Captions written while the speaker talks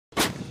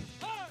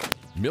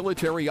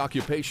Military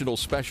Occupational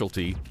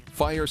Specialty,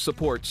 Fire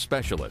Support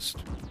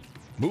Specialist.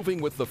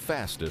 Moving with the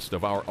fastest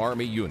of our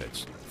Army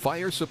units,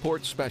 Fire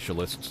Support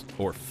Specialists,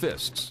 or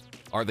FISTs,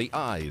 are the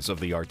eyes of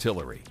the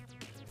artillery.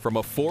 From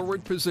a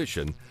forward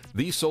position,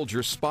 these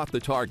soldiers spot the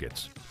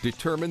targets,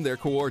 determine their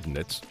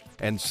coordinates,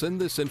 and send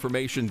this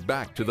information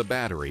back to the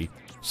battery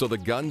so the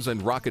guns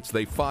and rockets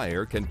they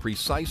fire can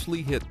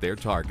precisely hit their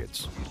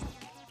targets.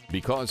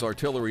 Because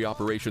artillery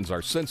operations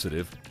are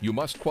sensitive, you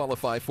must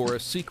qualify for a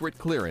secret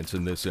clearance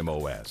in this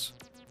MOS.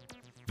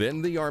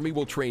 Then the Army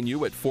will train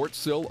you at Fort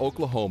Sill,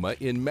 Oklahoma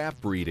in map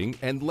reading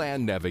and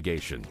land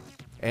navigation,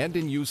 and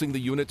in using the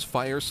unit's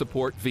fire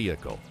support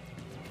vehicle.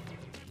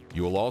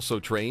 You will also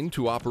train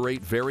to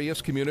operate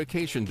various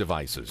communication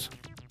devices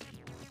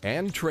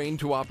and train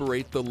to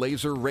operate the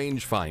laser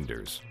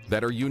rangefinders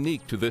that are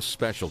unique to this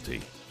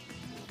specialty.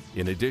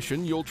 In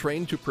addition, you'll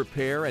train to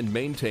prepare and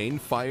maintain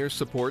fire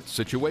support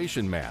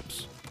situation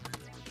maps.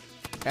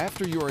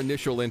 After your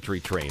initial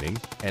entry training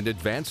and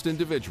advanced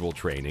individual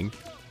training,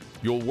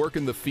 you'll work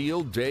in the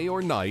field day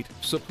or night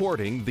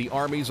supporting the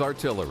Army's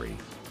artillery.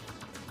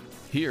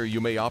 Here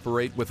you may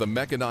operate with a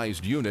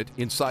mechanized unit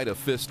inside a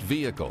FIST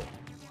vehicle,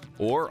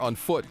 or on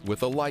foot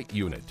with a light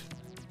unit.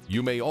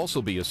 You may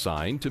also be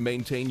assigned to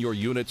maintain your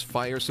unit's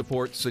fire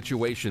support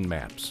situation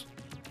maps,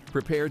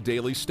 prepare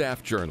daily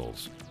staff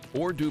journals,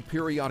 or do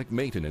periodic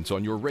maintenance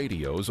on your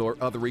radios or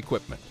other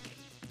equipment.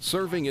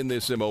 Serving in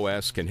this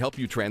MOS can help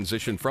you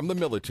transition from the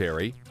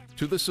military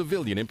to the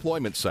civilian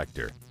employment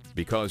sector,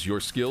 because your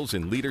skills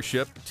in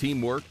leadership,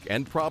 teamwork,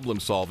 and problem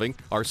solving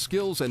are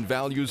skills and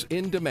values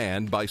in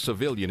demand by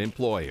civilian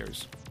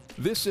employers.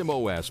 This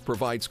MOS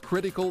provides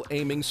critical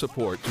aiming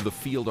support to the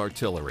field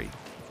artillery,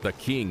 the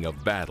king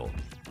of battle.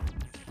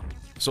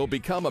 So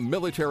become a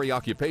military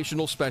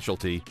occupational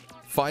specialty,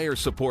 fire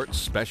support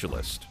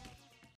specialist.